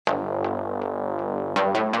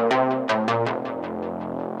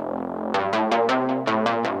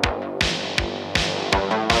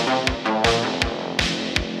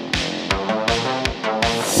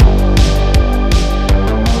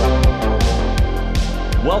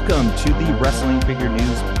Welcome to the Wrestling Figure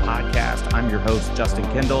News Podcast. I'm your host, Justin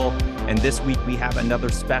Kindle, and this week we have another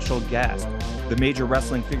special guest. The Major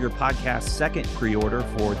Wrestling Figure Podcast second pre-order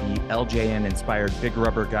for the LJN-inspired Big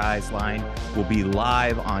Rubber Guys line will be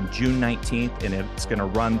live on June 19th, and it's going to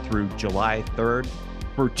run through July 3rd.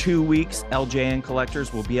 For 2 weeks, LJN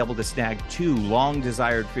collectors will be able to snag two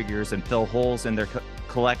long-desired figures and fill holes in their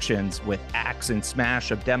collections with Axe and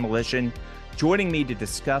Smash of Demolition. Joining me to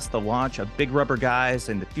discuss the launch of Big Rubber Guys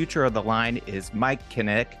and the future of the line is Mike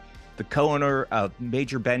Kanik, the co-owner of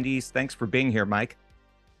Major Bendies. Thanks for being here, Mike.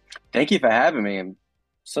 Thank you for having me. I'm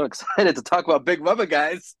so excited to talk about Big Rubber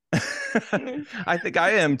Guys. I think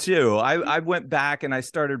I am too. I went back and I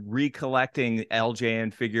started recollecting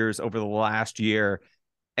LJN figures over the last year.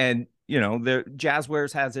 And, you know, the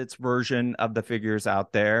Jazzwares has its version of the figures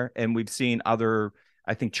out there. And we've seen other,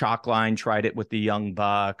 I think Chalkline tried it with the Young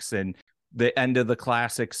Bucks, and the end of the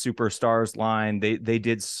classic Superstars line. They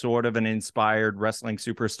did sort of an inspired Wrestling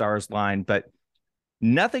Superstars line, but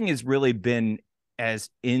nothing has really been as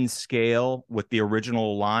in scale with the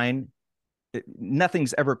original line.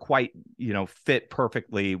 Nothing's ever quite, fit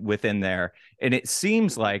perfectly within there. And it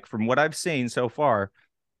seems like, from what I've seen so far,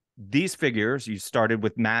 these figures, you started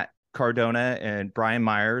with Matt Cardona and Brian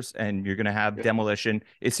Myers, and you're going to have Demolition.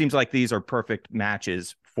 It seems like these are perfect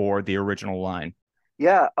matches for the original line.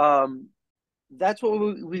 Yeah, that's what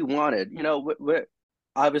we wanted. We're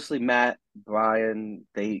obviously Matt, Brian,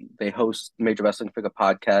 they host Major Wrestling Figure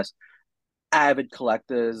Podcast, avid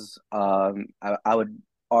collectors. I would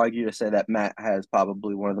argue to say that Matt has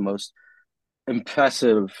probably one of the most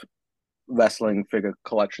impressive wrestling figure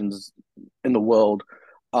collections in the world.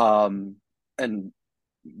 And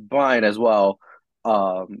Brian as well,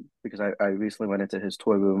 because I recently went into his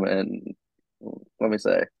toy room, and let me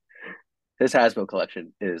say, his Hasbro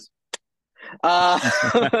collection is uh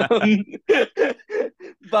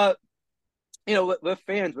but we're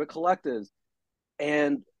fans, we're collectors,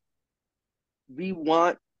 and we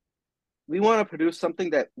want to produce something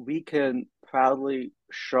that we can proudly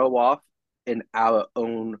show off in our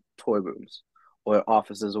own toy rooms or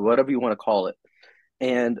offices or whatever you want to call it.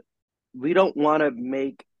 And we don't want to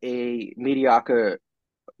make a mediocre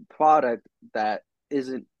product that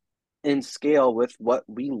isn't in scale with what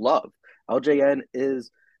we love. LJN is,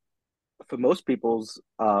 for most people's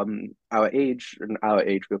our age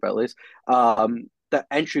group at least, the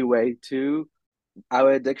entryway to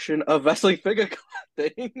our addiction of wrestling figure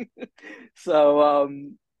collecting. So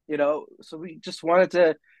we just wanted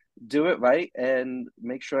to do it right and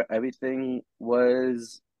make sure everything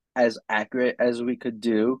was as accurate as we could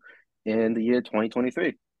do in the year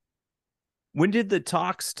 2023. When did the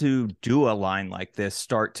talks to do a line like this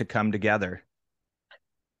start to come together?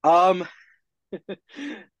 Um,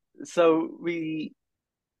 so we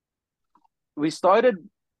started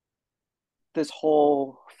this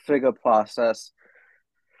whole figure process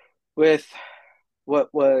with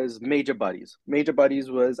what was Major Buddies. Major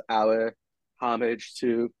Buddies was our homage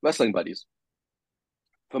to Wrestling Buddies.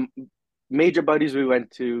 From Major Buddies, we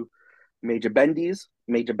went to Major Bendies.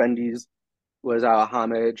 Major Bendies was our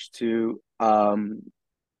homage to the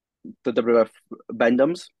WWF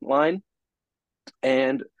Bendies line.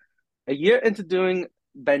 And a year into doing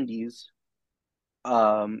Bendies,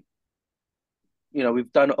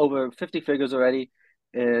 we've done over 50 figures already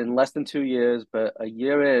in less than 2 years, but a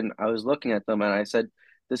year in, I was looking at them and I said,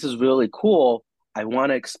 this is really cool. I want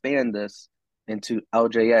to expand this into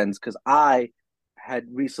LJNs, because I had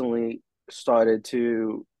recently started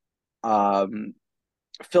to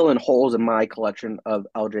fill in holes in my collection of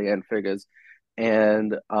LJN figures.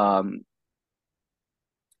 And I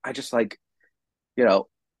just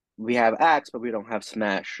we have Axe, but we don't have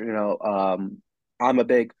Smash. I'm a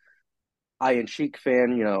big Iron Sheik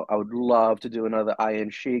fan. I would love to do another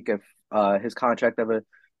Iron Sheik if his contract ever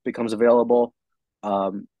becomes available.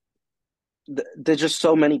 There's just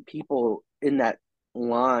so many people in that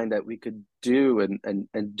line that we could do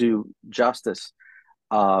and do justice,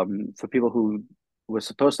 for people who were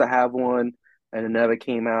supposed to have one and it never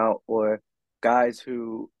came out, or guys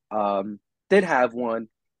who did have one,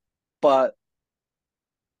 but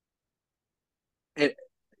it,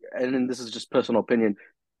 and then this is just personal opinion,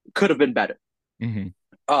 could have been better. Mm-hmm.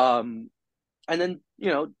 And then,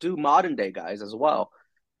 do modern day guys as well.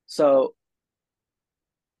 So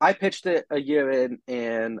I pitched it a year in,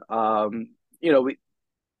 and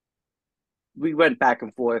we went back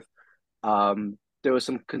and forth. There was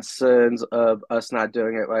some concerns of us not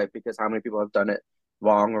doing it right because how many people have done it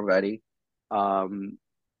wrong already. And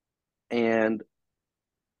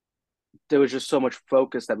there was just so much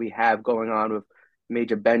focus that we have going on with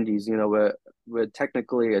Major Bendies. We're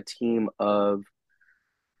technically a team of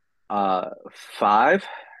Uh, five.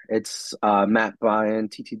 It's Matt Bryan,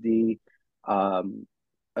 TTD, um,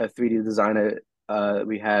 a 3D designer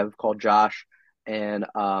we have called Josh, and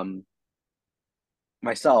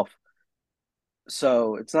myself.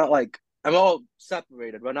 So it's not like I'm all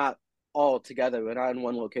separated. We're not all together. We're not in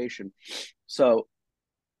one location. So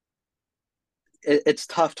it's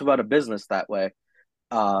tough to run a business that way.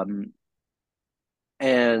 Um,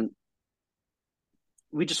 and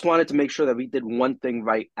we just wanted to make sure that we did one thing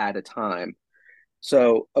right at a time.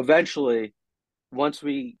 So eventually, once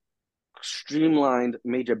we streamlined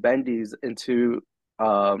Major Bendies into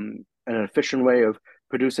an efficient way of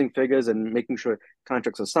producing figures and making sure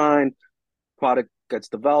contracts are signed, product gets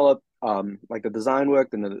developed, like the design work,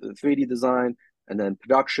 then the 3D design, and then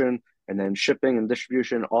production, and then shipping and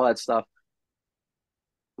distribution, all that stuff.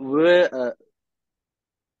 We're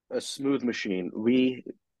a smooth machine. We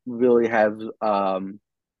really have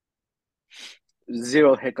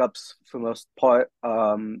zero hiccups for the most part.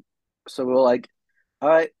 So we're like, all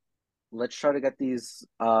right, let's try to get these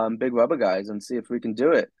big rubber guys and see if we can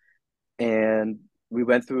do it. And we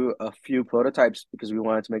went through a few prototypes because we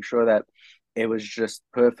wanted to make sure that it was just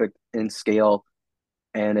perfect in scale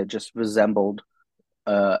and it just resembled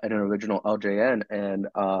an original LJN. And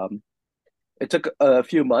it took a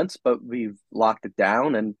few months, but we've locked it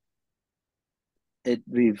down and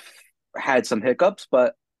we've had some hiccups,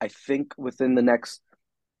 but I think within the next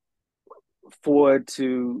 4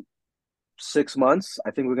 to 6 months,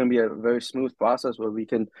 I think we're going to be a very smooth process where we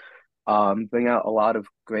can bring out a lot of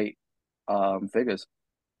great figures.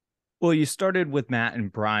 Well, you started with Matt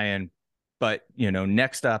and Brian, but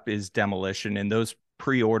next up is Demolition, and those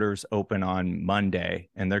pre-orders open on Monday,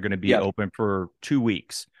 and they're going to be Yep. open for 2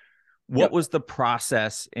 weeks. What Yep. was the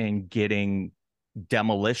process in getting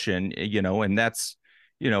Demolition? And you know,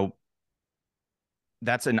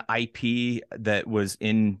 that's an IP that was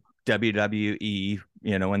in WWE,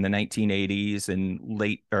 in the 1980s and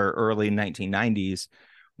late or early 1990s.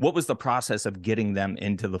 What was the process of getting them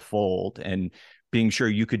into the fold and being sure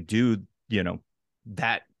you could do,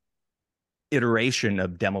 that iteration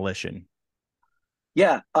of Demolition?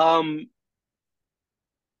 Yeah.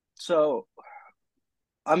 So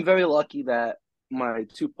I'm very lucky that my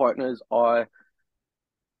two partners are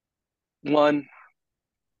one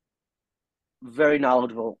very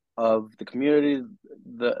knowledgeable of the community,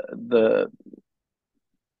 the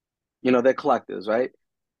they're collectors, right?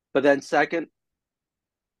 But then second,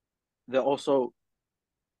 they're also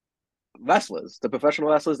wrestlers. The professional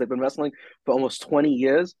wrestlers. They've been wrestling for almost 20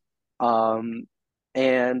 years. Um,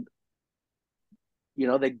 and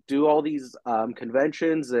they do all these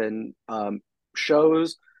conventions and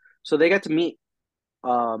shows, so they get to meet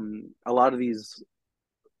a lot of these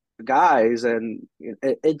guys, and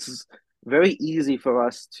it's very easy for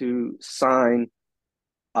us to sign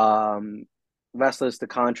um, wrestlers to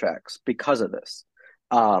contracts because of this.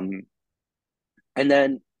 Um, and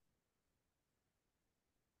then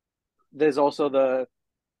there's also the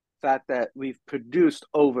fact that we've produced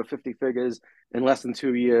over 50 figures in less than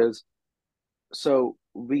 2 years. So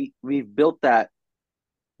we've built that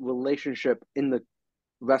relationship in the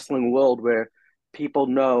wrestling world where people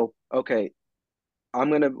know, okay, I'm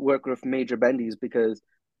going to work with Major Bendies because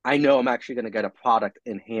I know I'm actually going to get a product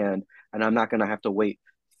in hand and I'm not going to have to wait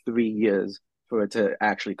 3 years for it to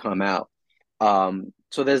actually come out.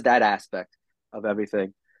 So there's that aspect of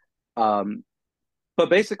everything. Um, but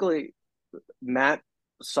basically, Matt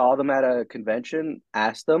saw them at a convention,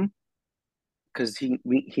 asked them because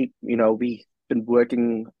we've been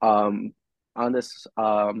working on this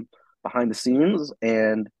behind the scenes,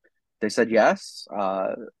 and they said yes.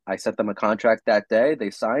 I sent them a contract that day.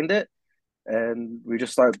 They signed it, and we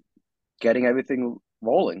just start getting everything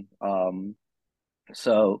rolling.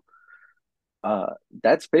 So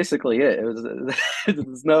that's basically it. It was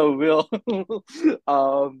there's no real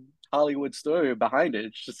Hollywood story behind it.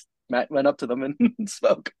 It's just Matt went up to them and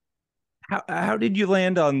spoke. How did you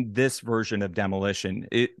land on this version of Demolition?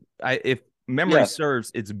 If memory Yeah, serves,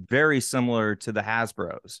 it's very similar to the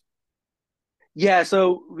Hasbro's. yeah.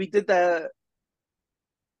 So we did the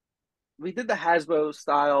Hasbro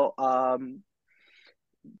style.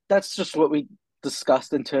 That's just what we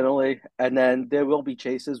discussed internally, and then there will be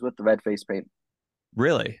chases with the red face paint.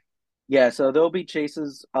 Really? Yeah, so there'll be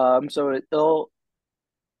chases. So it'll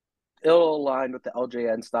align with the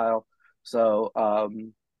LJN style. So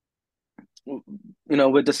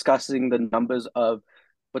we're discussing the numbers of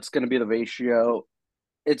what's going to be the ratio.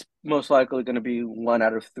 It's most likely going to be 1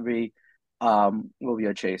 out of 3. Will be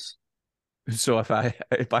a chase. So if I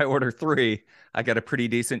order three, I got a pretty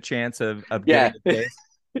decent chance of Yeah, getting a case.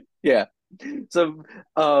 yeah. So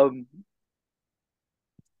um,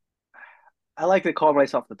 I like to call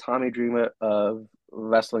myself the Tommy Dreamer of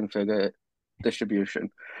wrestling figure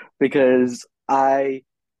distribution because I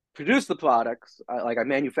produce the products, I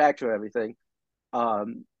manufacture everything.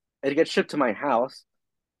 Um, it gets shipped to my house,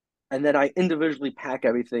 and then I individually pack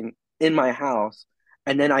everything in my house,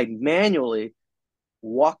 and then I manually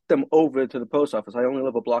walk them over to the post office. I only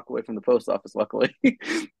live a block away from the post office, luckily.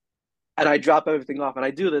 And I drop everything off. And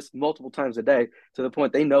I do this multiple times a day to the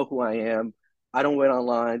point they know who I am. I don't wait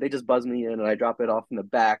online. They just buzz me in and I drop it off in the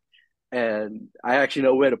back. And I actually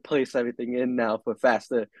know where to place everything in now for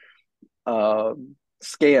faster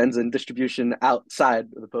scans and distribution outside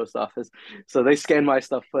of the post office. So they scan my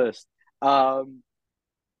stuff first. Um,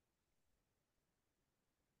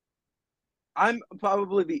 I'm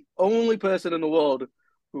probably the only person in the world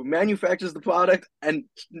who manufactures the product and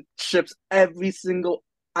ships every single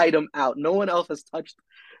item out. No one else has touched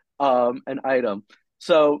an item.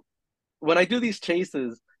 So when I do these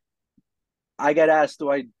chases, I get asked,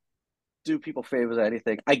 do I do people favors or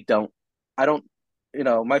anything? I don't. I don't,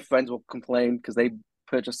 my friends will complain because they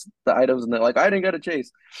purchase the items and they're like, I didn't get a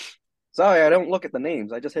chase. Sorry, I don't look at the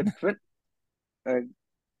names. I just hit print,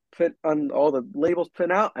 print on all the labels,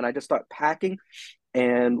 print out, and I just start packing.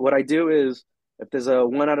 And what I do is if there's a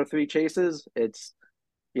 1 out of 3 chases,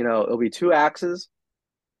 it'll be 2 axes,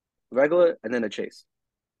 regular, and then a chase.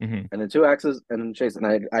 Mm-hmm. And then 2 axes and then chase.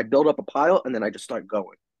 And I build up a pile and then I just start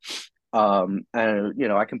going. And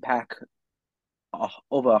I can pack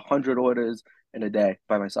over 100 orders in a day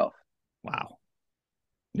by myself. Wow.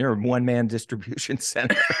 You're a one-man distribution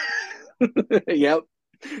center. Yep.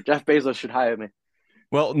 Jeff Bezos should hire me.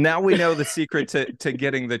 Well, now we know the secret to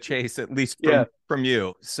getting the chase, at least Yeah. from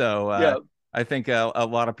you. So Yeah. I think a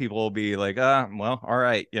lot of people will be like, well, all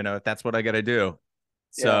right, if that's what I got to do.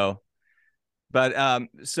 Yeah. So, but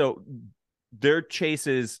so they're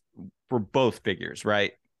chases for both figures,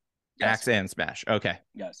 right? Yes. Axe and Smash. Okay.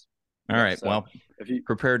 Yes. All right. So well, if you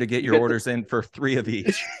prepare to get your orders in for 3 of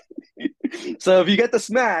each. So if you get the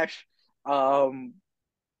Smash,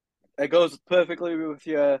 it goes perfectly with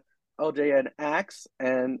your LJN Axe,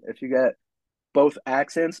 and if you get both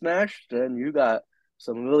Axe and Smash, then you got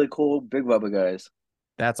some really cool big rubber guys.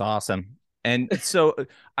 That's awesome. And so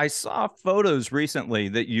I saw photos recently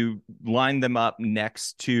that you lined them up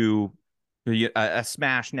next to a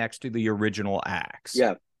Smash next to the original Axe.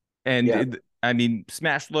 Yeah. And Yeah. I mean,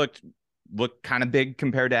 Smash looked kind of big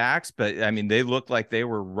compared to Axe, but I mean, they looked like they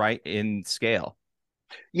were right in scale.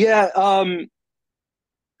 Yeah.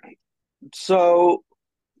 So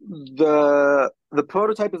the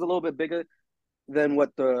prototype is a little bit bigger than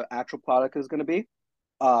what the actual product is going to be.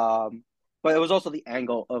 But it was also the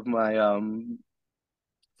angle of my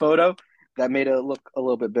photo that made it look a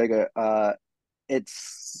little bit bigger.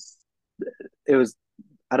 It's it was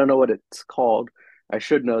I don't know what it's called. I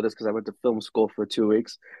should know this because I went to film school for 2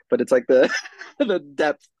 weeks, but it's like the the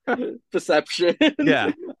depth perception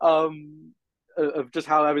Yeah. of just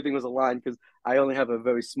how everything was aligned because I only have a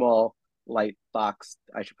very small light box.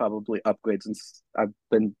 I should probably upgrade since I've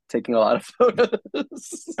been taking a lot of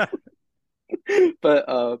photos.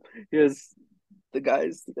 But here's the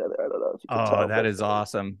guys together. I don't know if you can Oh, tell, that but is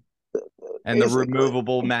awesome. And the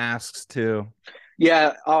removable masks too.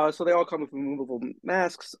 yeah, so they all come with removable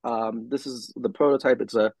masks. This is the prototype.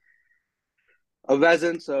 It's a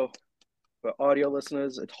resin, so for audio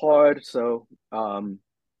listeners, it's hard. So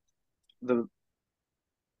the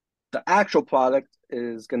the actual product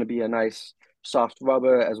is going to be a nice soft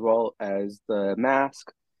rubber as well as the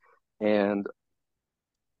mask. And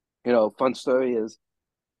fun story is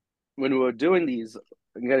when we were doing these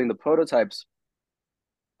and getting the prototypes,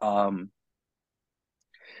 um,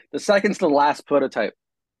 the second to the last prototype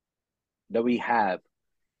that we have,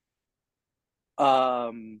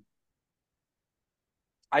 I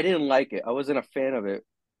didn't like it. I wasn't a fan of it.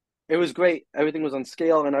 It was great. Everything was on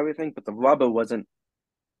scale and everything, but the rubber wasn't.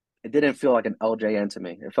 It didn't feel like an LJN to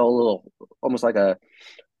me. It felt a little, almost like a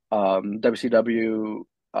WCW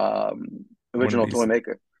One of original toy these.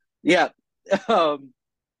 maker. Yeah. So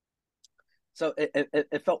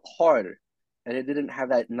it felt hard, and it didn't have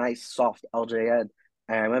that nice soft LJN.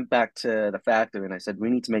 And I went back to the factory and I said, we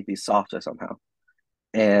need to make these softer somehow.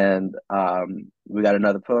 And we got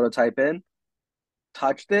another prototype in,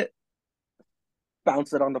 touched it,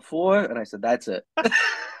 bounced it on the floor, and I said, that's it.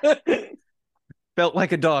 Felt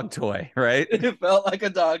like a dog toy, right? It felt like a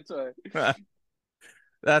dog toy.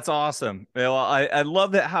 That's awesome. Well, I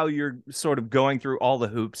love that how you're sort of going through all the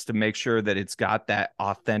hoops to make sure that it's got that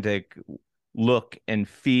authentic look and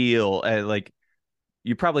feel. Like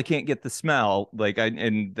you probably can't get the smell,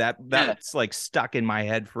 and that's like stuck in my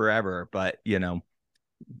head forever. But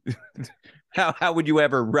How would you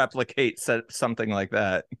ever replicate something like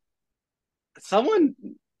that? Someone,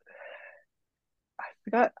 I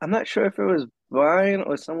forgot, I'm not sure if it was Brian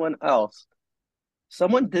or someone else.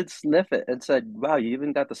 Someone did sniff it and said, "Wow, you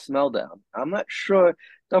even got the smell down." I'm not sure.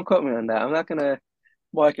 Don't quote me on that. I'm not gonna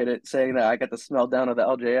market it saying that I got the smell down of the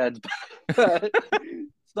LJNs, but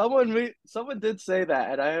someone did say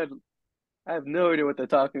that, and I have no idea what they're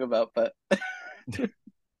talking about. But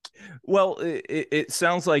Well, it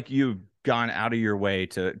sounds like you've gone out of your way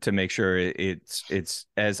to make sure it's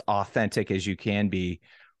as authentic as you can be.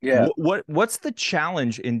 yeah, What's the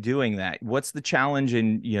challenge in doing that? What's the challenge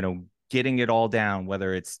in, getting it all down,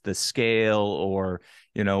 whether it's the scale or,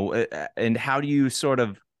 and how do you sort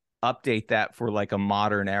of update that for like a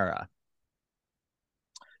modern era?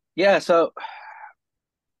 yeah. So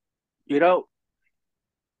you know,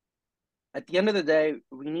 at the end of the day,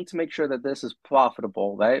 we need to make sure that this is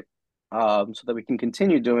profitable, right? So that we can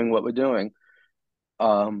continue doing what we're doing.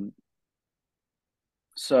 Um,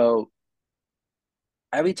 so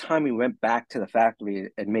every time we went back to the factory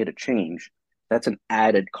and made a change, that's an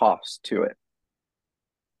added cost to it.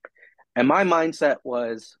 And my mindset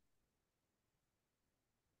was,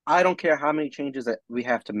 I don't care how many changes that we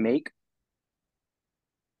have to make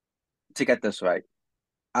to get this right.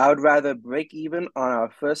 I would rather break even on our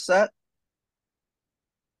first set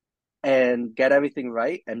and get everything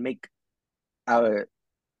right and make our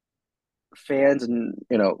fans and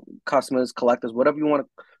customers, collectors, whatever you want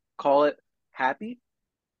to call it, happy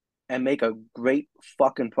and make a great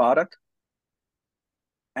fucking product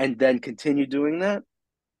and then continue doing that,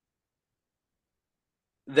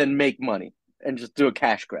 then make money and just do a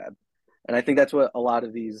cash grab. And I think that's what a lot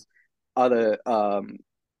of these other LJN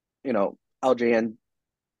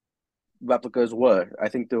replicas were. I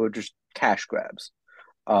think they were just cash grabs.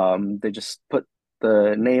 They just put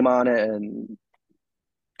the name on it and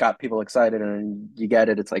got people excited, and you get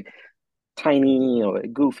it. It's like tiny or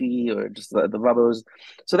goofy or just the rubbers.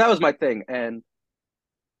 So that was my thing, and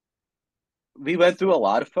we went through a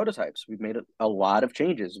lot of prototypes. We made a lot of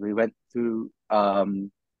changes. We went through I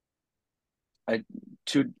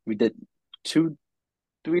two we did two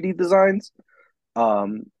 3D designs.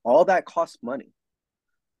 All that cost money.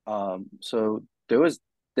 So there's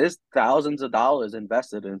thousands of dollars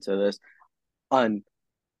invested into this on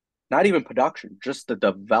not even production, just the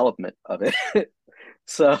development of it.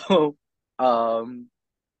 So um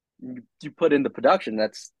you put in the production,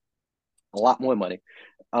 that's a lot more money.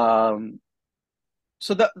 Um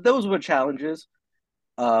so those were challenges.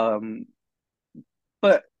 Um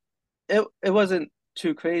but it wasn't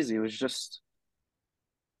too crazy. It was just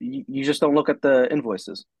you just don't look at the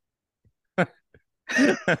invoices.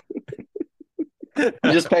 You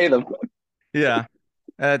just pay them. Yeah,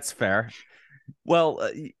 that's fair. Well,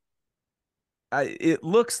 it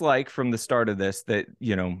looks like from the start of this that,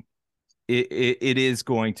 it is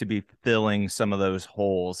going to be filling some of those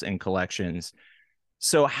holes in collections.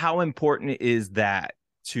 So how important is that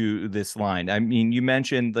to this line? I mean, you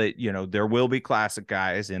mentioned that, there will be classic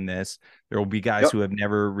guys in this. There will be guys Yep. who have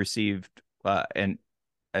never received an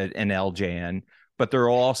LJN, but there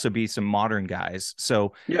will also be some modern guys.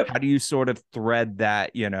 So Yep. how do you sort of thread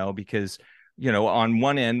that, because on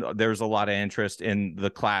one end there's a lot of interest in the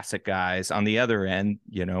classic guys. On the other end,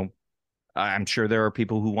 I'm sure there are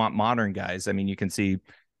people who want modern guys. I mean, you can see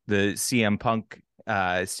the CM Punk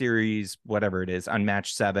series, whatever it is,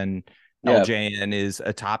 Unmatched 7 Yeah. LJN is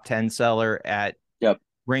a top 10 seller at Yep.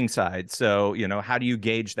 ringside. So, how do you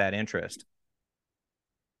gauge that interest?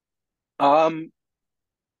 Um,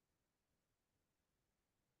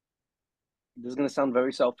 this is gonna sound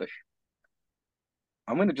very selfish.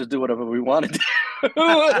 I'm gonna just do whatever we want to do,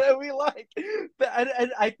 whatever we like.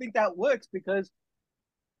 And I think that works because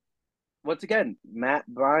once again, Matt,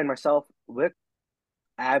 Brian, myself, we're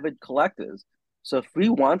avid collectors. So if we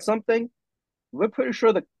want something, we're pretty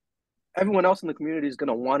sure that everyone else in the community is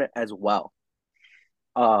gonna want it as well.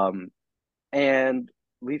 Um, and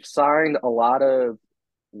we've signed a lot of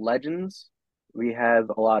legends. We have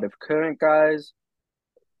a lot of current guys.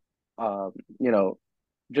 Um, you know,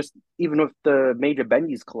 just even with the major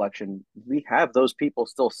Bendies collection, we have those people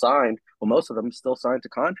still signed, well, most of them still signed to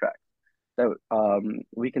contract. That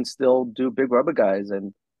we can still do big rubber guys,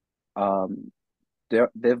 and um,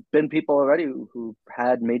 there've been people already who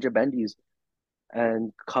had major Bendies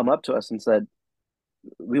and come up to us and said,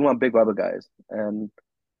 "We want big rubber guys," and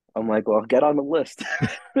I'm like, "Well, get on the list."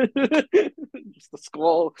 Just the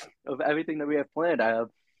scroll of everything that we have planned.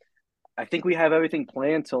 I think we have everything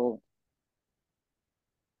planned till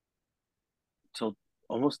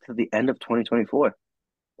almost to the end of 2024.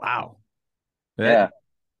 Wow. That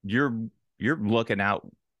Yeah. you're looking out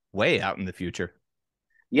way out in the future.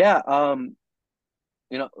 Yeah.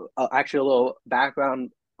 Actually, a little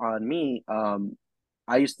background on me.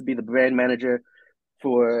 I used to be the brand manager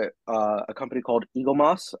for a company called Eagle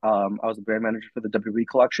Moss. I was the brand manager for the WWE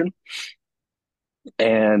collection,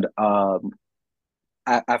 and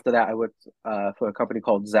after that, I worked for a company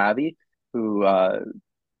called Zavi, who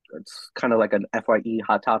it's kind of like an FYE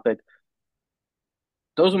hot topic.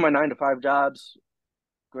 Those were my 9 to 5 jobs,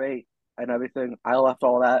 great and everything. I left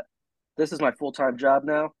all that. This is my full-time job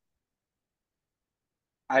now.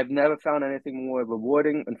 I've never found anything more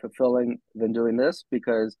rewarding and fulfilling than doing this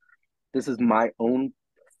because this is my own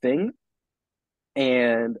thing,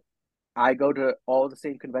 and I go to all the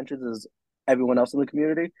same conventions as everyone else in the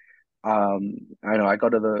community. I know I go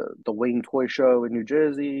to the Wayne Toy Show in New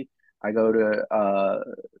Jersey. I go to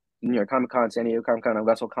New York Comic Con, San Diego Comic Con, and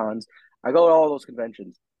WrestleCons. I go to all those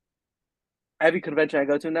conventions. Every convention I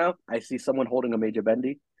go to now, I see someone holding a major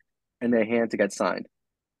bendy in their hand to get signed,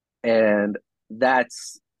 and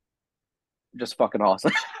that's just fucking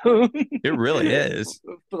awesome. For It really is.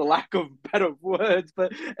 the lack of better words,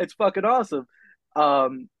 but it's fucking awesome.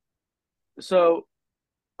 Um, so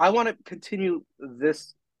I want to continue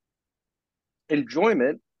this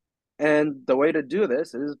enjoyment, and the way to do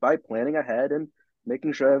this is by planning ahead and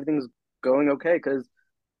making sure everything's going okay. Because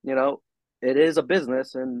you know it is a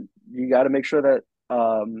business, and you got to make sure that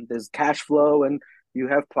there's cash flow and you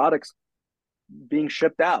have products being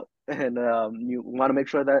shipped out, and you want to make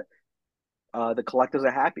sure that the collectors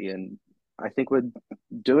are happy. And I think we're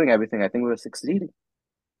doing everything. I think we're succeeding.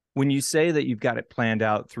 When you say that you've got it planned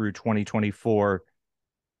out through 2024,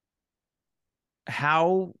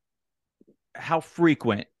 how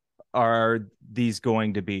frequent are these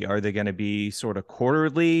going to be? Are they going to be sort of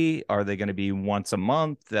quarterly? Are they going to be once a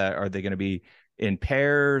month? Are they going to be in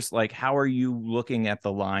pairs? Like, how are you looking at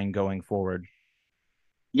the line going forward?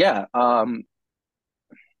 Yeah.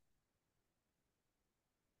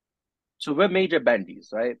 So we're Major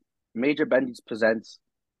Bendies, right? Major Bendies presents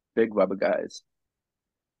Big Rubber Guys.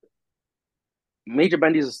 Major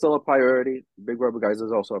Bendies is still a priority. Big Rubber Guys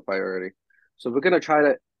is also a priority. So we're gonna try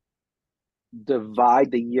to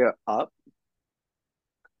divide the year up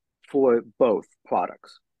for both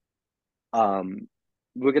products. Um,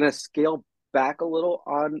 we're gonna scale back a little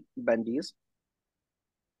on Bendies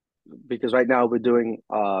because right now we're doing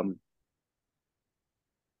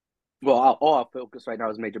well, all our focus right now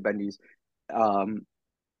is Major Bendies, um,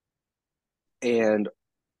 and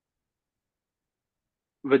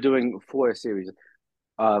we're doing 4 series,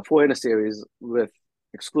 4 in a series with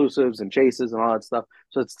exclusives and chases and all that stuff.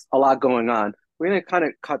 So it's a lot going on. We're gonna kind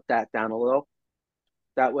of cut that down a little.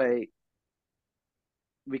 That way,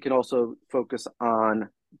 we can also focus on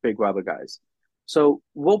Big Rubber Guys. So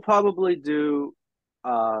we'll probably do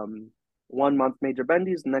 1 month Major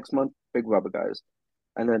Bendies, next month Big Rubber Guys,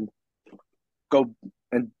 and then go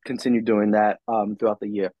and continue doing that throughout the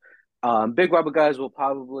year. Big Rubber Guys will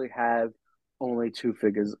probably have only 2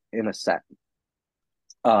 figures in a set.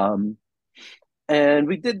 Um, and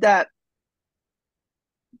we did that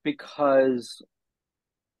because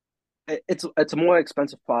it's a more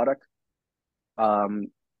expensive product. Um,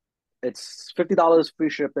 it's $50 free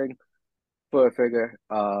shipping for a figure.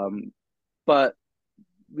 But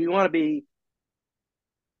we want to be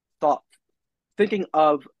thought thinking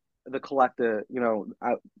of the collector.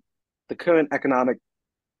 The current economic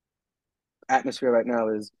atmosphere right now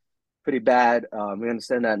is pretty bad. We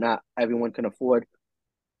understand that not everyone can afford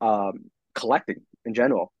collecting in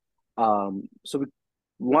general. So we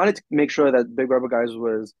wanted to make sure that Big Rubber Guys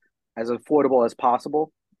was as affordable as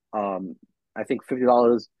possible. I think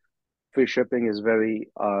 $50 free shipping is very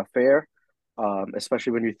fair,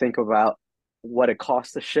 especially when you think about what it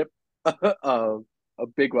costs to ship a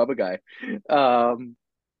Big Rubber Guy. Um,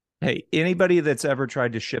 Hey, anybody that's ever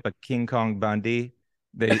tried to ship a King Kong Bundy,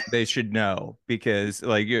 they should know, because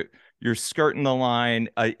like you're skirting the line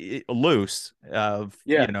loose of,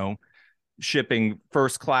 yeah. shipping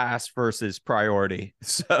first class versus priority.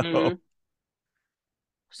 So Mm-hmm.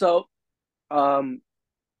 So um,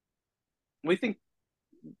 we think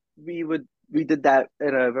we did that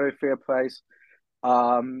at a very fair price.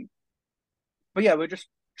 Um, but yeah, we're just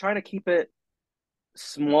trying to keep it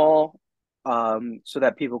small, so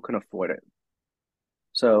that people can afford it.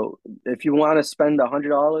 So if you want to spend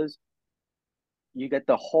 $100, you get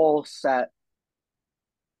the whole set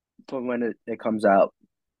for when it comes out.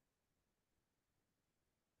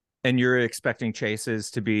 and you're expecting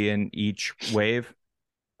chases to be in each wave?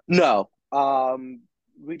 No,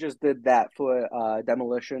 we just did that for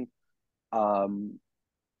Demolition. Um,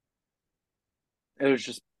 it was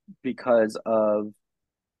just because of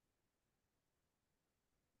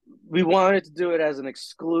we wanted to do it as an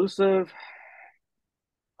exclusive,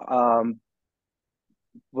 um,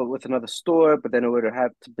 but with another store. But then it would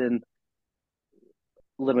have to been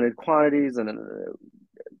limited quantities, and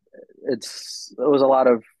it was a lot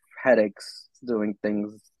of headaches doing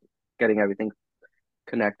things, getting everything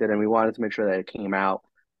connected, and we wanted to make sure that it came out.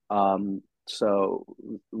 So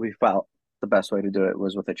we felt the best way to do it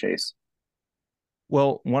was with a chase.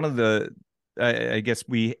 Well, one of the, I guess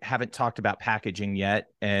we haven't talked about packaging yet.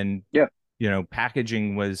 And, Yeah.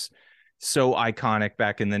 packaging was so iconic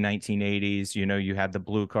back in the 1980s. You had the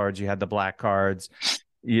blue cards, you had the black cards,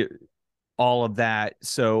 you, all of that.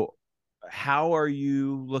 So, how are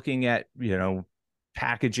you looking at,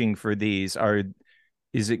 packaging for these?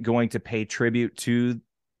 Is it going to pay tribute to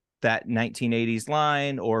that 1980s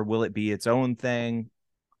line, or will it be its own thing?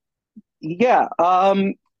 Yeah.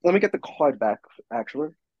 Let me get the card back, actually.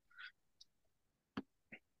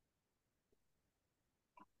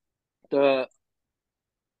 The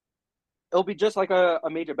It'll be just like a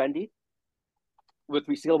major bendy with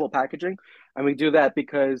resealable packaging. And we do that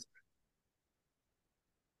because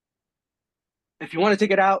if you want to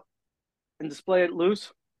take it out and display it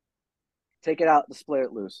loose, take it out, display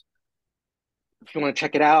it loose. If you want to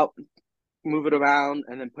check it out, move it around,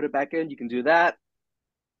 and then put it back in, you can do that.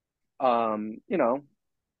 You know,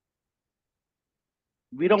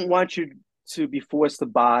 we don't want you to be forced to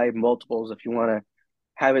buy multiples if you want to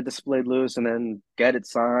have it displayed loose and then get it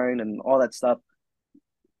signed and all that stuff.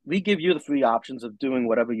 We give you the free options of doing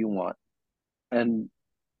whatever you want. And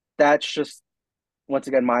that's just once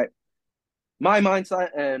again my mindset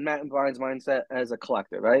and Matt and Brian's mindset as a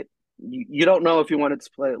collector, right? You don't know if you want to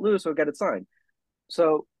display it loose or get it signed.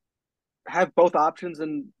 So have both options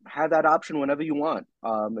and have that option whenever you want.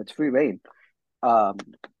 It's free reign. Um,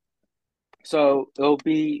 so it'll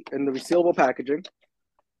be in the resealable packaging.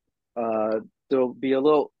 Uh, there'll be a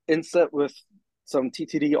little insert with some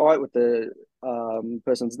TTD art with the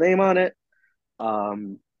person's name on it.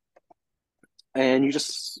 Um, and you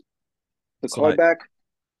just the card Slide. back,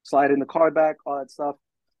 slide in the card back, all that stuff.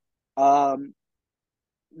 Um,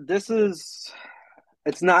 this is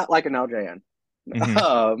it's not like an LJN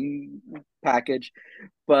Mm-hmm. package,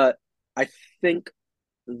 but I think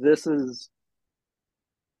this is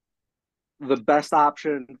the best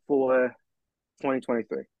option for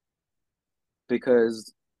 2023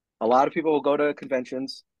 because a lot of people will go to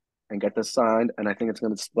conventions and get this signed, and I think it's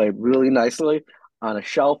going to display really nicely on a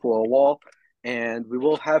shelf or a wall. And we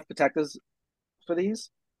will have protectors for these.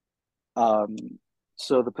 Um,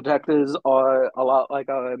 so the protectors are a lot like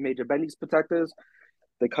our major Bendies protectors.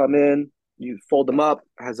 They come in, you fold them up,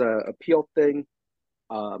 has a peel thing.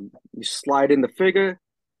 You slide in the figure,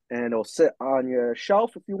 and it'll sit on your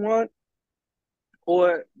shelf if you want,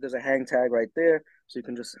 or there's a hang tag right there, so you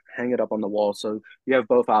can just hang it up on the wall. So you have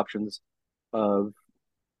both options of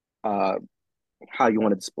uh, how you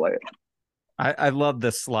want to display it. I love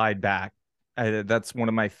the slide back. That's one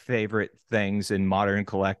of my favorite things in modern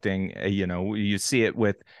collecting. You see it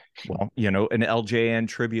with, well, an LJN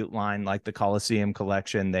tribute line like the Coliseum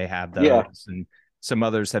collection. They have Yeah, those, and some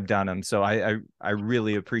others have done them. So I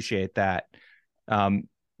really appreciate that. Um,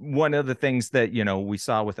 One of the things that we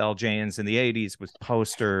saw with LJNs in the '80s was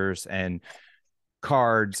posters and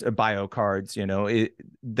cards, bio cards.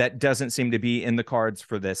 That doesn't seem to be in the cards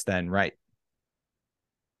for this, then, right?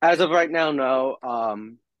 as of right now, no.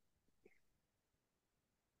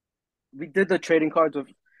 We did the trading cards with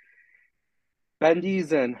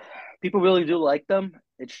Bendies, and people really do like them.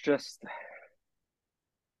 It's just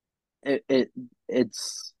it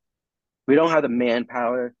it's we don't have the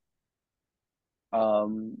manpower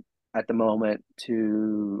at the moment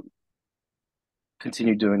to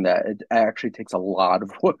continue doing that. It actually takes a lot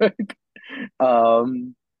of work.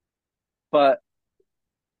 um, but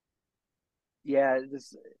yeah,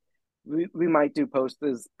 we might do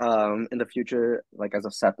posters in the future, like as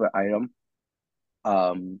a separate item.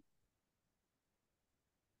 Um,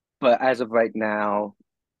 but as of right now,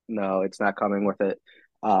 no, it's not coming with it.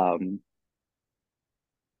 Um,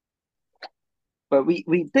 but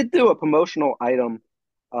we did do a promotional item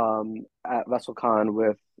at WrestleCon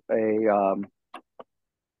with a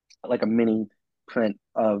like a mini print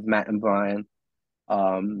of Matt and Brian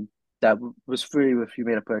that was free if you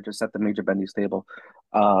made a purchase at the Major Bendy's table.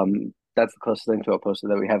 That's the closest thing to a poster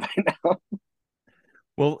that we have right now.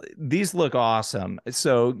 Well, these look awesome.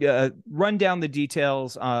 So, run down the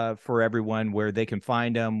details for everyone where they can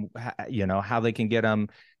find them, how they can get them,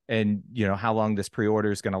 and how long this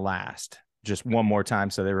pre-order is going to last. Just one more time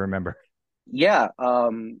so they remember. Yeah.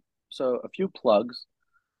 So a few plugs.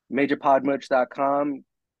 Majorpodmerch.com.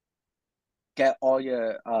 Get all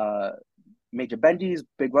your major bendies,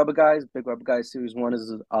 big rubber guys. Big rubber guys series one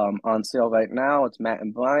is on sale right now. It's Matt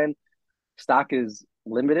and Brian. Stock is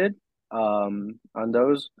limited on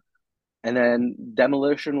those. And then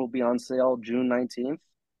Demolition will be on sale June 19th,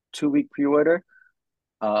 2 week pre-order.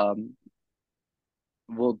 Um,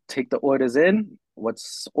 we'll take the orders in.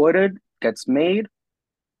 What's ordered gets made.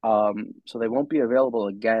 So they won't be available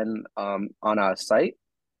again on our site.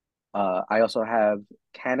 I also have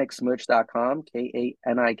caniksmerch.com,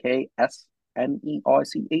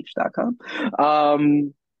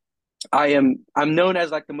 KANIKSMERCH.com. I'm known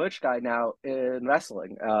as like the merch guy now in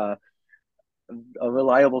wrestling, a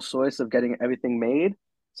reliable source of getting everything made.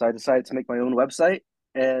 So I decided to make my own website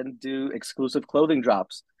and do exclusive clothing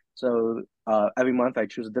drops. So every month I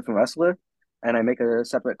choose a different wrestler and I make a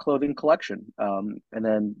separate clothing collection. And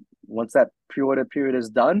then once that pre-order period is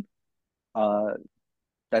done, uh,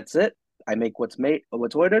 that's it. I make what's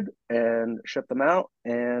ordered, and ship them out,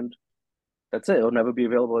 and that's it. It'll never be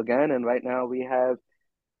available again. And right now we have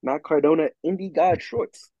Matt Cardona Indie God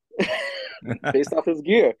shorts based off his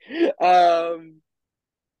gear. And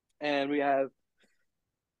we have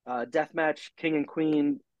Deathmatch King and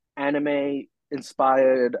Queen anime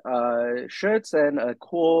inspired shirts and a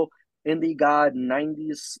cool Indie God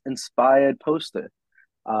 90s inspired poster.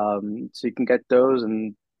 So you can get those,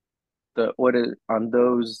 and the order on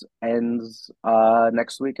those ends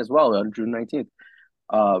next week as well on June 19th.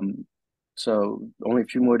 Um, so only a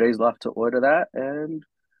few more days left to order that, and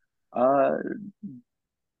uh,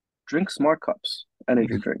 drink smart cups,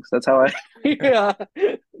 energy drinks. That's how I yeah,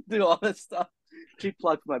 do all this stuff. Cheap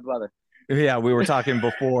plug for my brother. Yeah, we were talking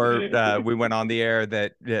before we went on the air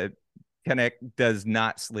that Kanik does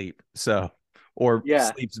not sleep, so or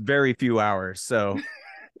Yeah. sleeps very few hours. So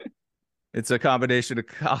it's a combination of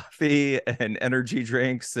coffee and energy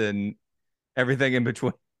drinks and everything in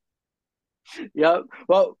between. Yep.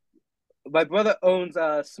 Well, my brother owns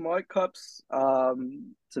Smart Cups.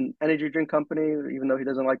 It's an energy drink company, even though he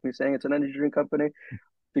doesn't like me saying it's an energy drink company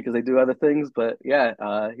because they do other things. But yeah,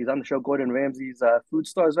 he's on the show Gordon Ramsay's Food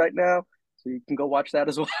Stars right now, so you can go watch that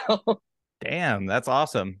as well. Damn, that's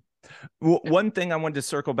awesome. One thing I wanted to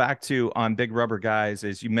circle back to on Big Rubber Guys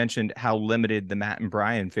is you mentioned how limited the Matt and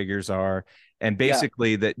Brian figures are, and Yeah.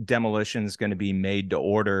 basically that Demolition is going to be made to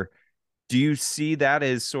order. Do you see that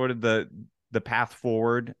as sort of the path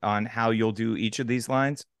forward on how you'll do each of these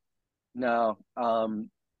lines? No.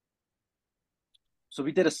 So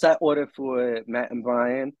we did a set order for Matt and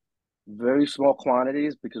Brian, very small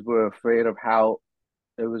quantities because we are afraid of how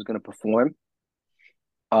it was going to perform.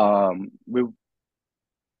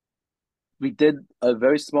 We did a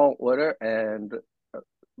very small order, and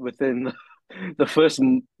within the first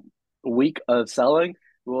week of selling,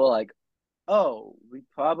 we were like, "Oh, we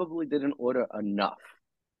probably didn't order enough."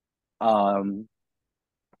 Because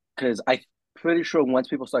I'm pretty sure once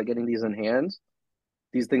people start getting these in hands,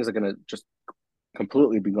 these things are gonna just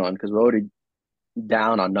completely be gone because we're already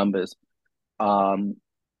down on numbers. Um,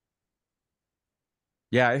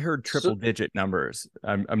 Yeah, I heard so triple digit numbers.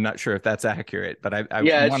 I'm not sure if that's accurate, but I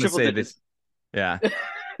yeah, it's want to triple say that digits. yeah.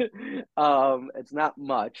 It's not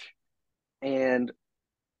much, and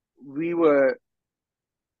we were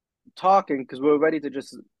talking because we were ready to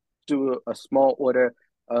just do a small order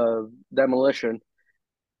of demolition,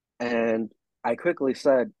 and I quickly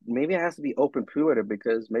said maybe it has to be open pre-order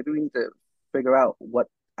because maybe we need to figure out what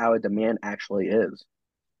our demand actually is,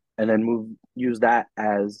 and then use that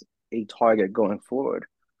as a target going forward.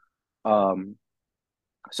 Um,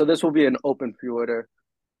 so this will be an open pre-order.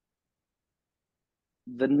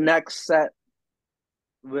 The next set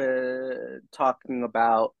we're talking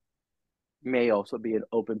about may also be an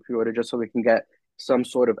open pre-order just so we can get some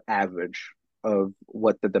sort of average of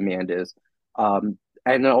what the demand is. And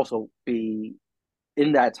then also be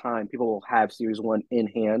in that time, people will have series one in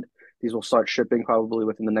hand. These will start shipping probably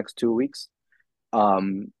within the next 2 weeks.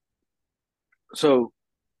 Um, so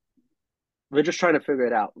we're just trying to figure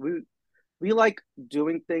it out. We like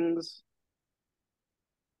doing things.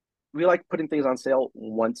 We like putting things on sale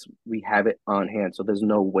once we have it on hand, so there's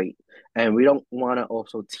no wait. And we don't want to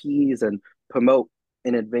also tease and promote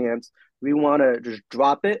in advance. We want to just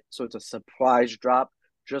drop it, so it's a surprise drop,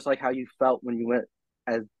 just like how you felt when you went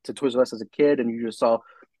to Toys R Us as a kid and you just saw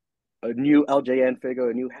a new LJN figure,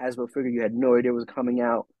 a new Hasbro figure you had no idea was coming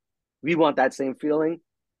out. We want that same feeling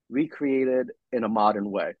recreated in a modern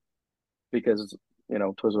way because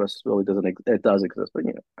Toys R Us really doesn't. It does exist, but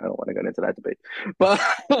I don't want to get into that debate. But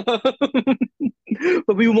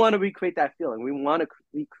but we want to recreate that feeling. We want to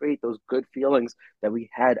recreate those good feelings that we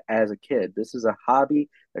had as a kid. This is a hobby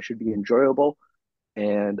that should be enjoyable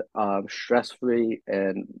and stress free,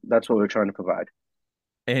 and that's what we're trying to provide.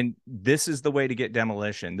 And this is the way to get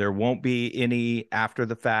Demolition. There won't be any after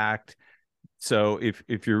the fact. So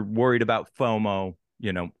if you're worried about FOMO,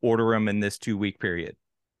 order them in this 2-week period.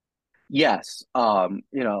 Yes.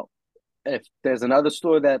 If there's another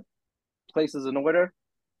store that places an order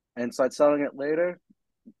and starts selling it later,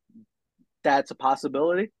 that's a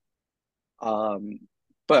possibility.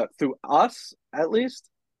 But through us, at least,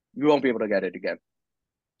 you won't be able to get it again.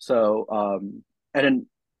 So, and then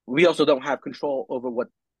we also don't have control over what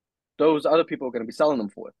those other people are going to be selling them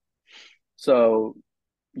for. So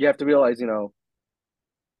you have to realize,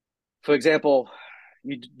 for example,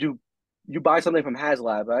 you buy something from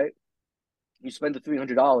HasLab, right? You spend the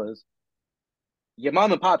 $300. Your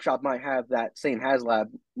mom and pop shop might have that same HasLab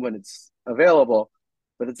when it's available,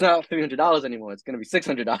 but it's not $300 anymore. It's going to be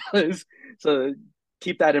 $600. So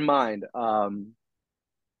keep that in mind. And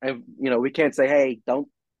we can't say, hey,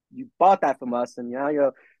 you bought that from us and now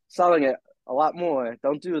you're selling it a lot more.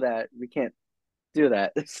 Don't do that. We can't do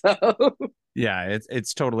that. So yeah,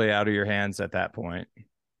 it's totally out of your hands at that point.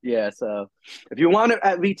 Yeah, so if you want it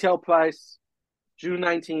at retail price, June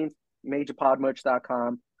 19th,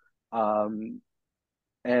 majorpodmerch.com.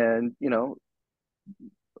 And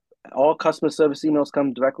all customer service emails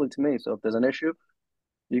come directly to me. So if there's an issue,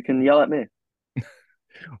 you can yell at me.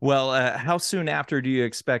 Well, how soon after do you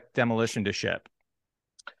expect Demolition to ship?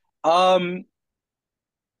 So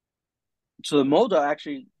the molds are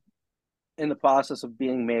actually in the process of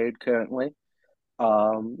being made currently.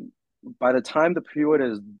 By the time the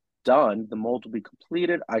pre-order is done, the mold will be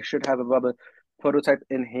completed. I should have a rubber prototype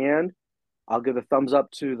in hand. I'll give a thumbs up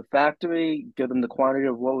to the factory, give them the quantity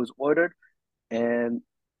of what was ordered, and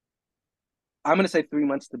I'm going to say 3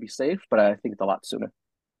 months to be safe, but I think it's a lot sooner.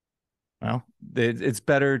 Well, it's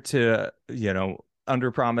better to,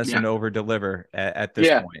 under promise and over deliver at this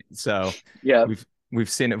point. So yeah, we've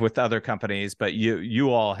seen it with other companies, but you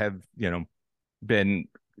all have, been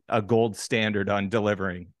a gold standard on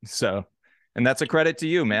delivering. So, and that's a credit to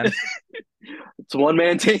you, man. It's a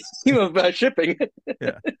one-man team of shipping.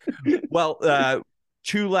 Yeah. Well,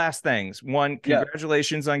 2 last things. One,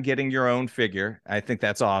 congratulations on getting your own figure. I think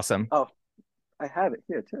that's awesome. Oh, I have it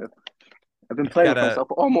here too. I've been playing with myself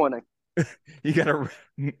all morning. You got a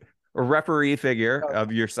referee figure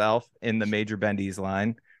of yourself in the Major Bendies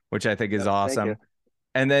line, which I think is awesome.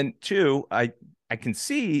 And then 2, I can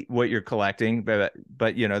see what you're collecting, but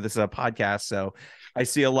this is a podcast, so I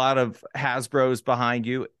see a lot of Hasbros behind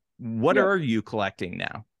you. What are you collecting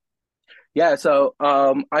now? Yeah, so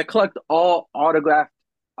I collect all autographed,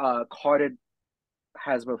 carded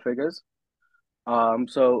Hasbro figures.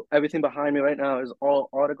 So everything behind me right now is all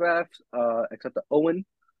autographed, except the Owen.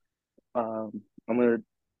 I'm gonna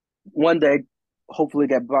one day hopefully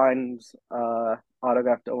get Brian's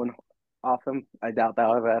autographed Owen off him. I doubt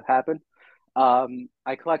that'll ever happen.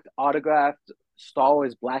 I collect autographed Star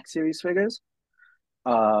Wars Black Series figures.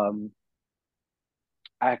 I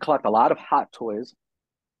collect a lot of Hot Toys.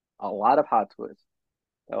 That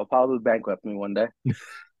will probably bankrupt me one day.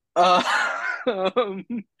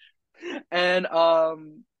 And I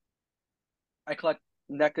collect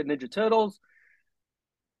NECA Ninja Turtles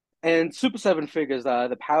and Super 7 figures,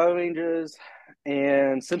 the Power Rangers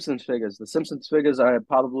and Simpsons figures. The Simpsons figures are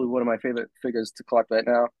probably one of my favorite figures to collect right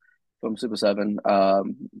now from Super 7.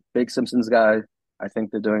 Big Simpsons guy. I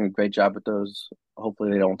think they're doing a great job with those.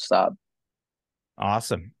 Hopefully they don't stop.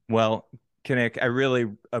 Awesome. Well, Kanik, I really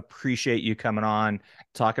appreciate you coming on,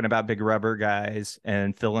 talking about Big Rubber Guys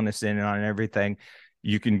and filling us in on everything.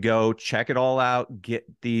 You can go check it all out. Get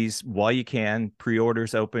these while you can.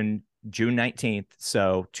 Pre-orders open June 19th.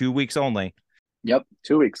 So 2 weeks only. Yep.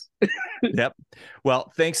 2 weeks. Yep.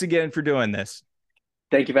 Well, thanks again for doing this.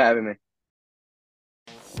 Thank you for having me.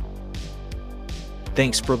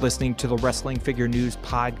 Thanks for listening to the Wrestling Figure News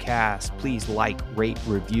podcast. Please like, rate,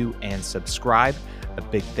 review, and subscribe. A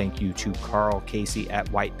big thank you to Carl Casey at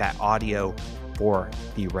White Bat Audio for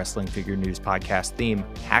the Wrestling Figure News podcast theme,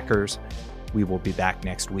 Hackers. We will be back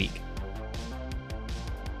next week.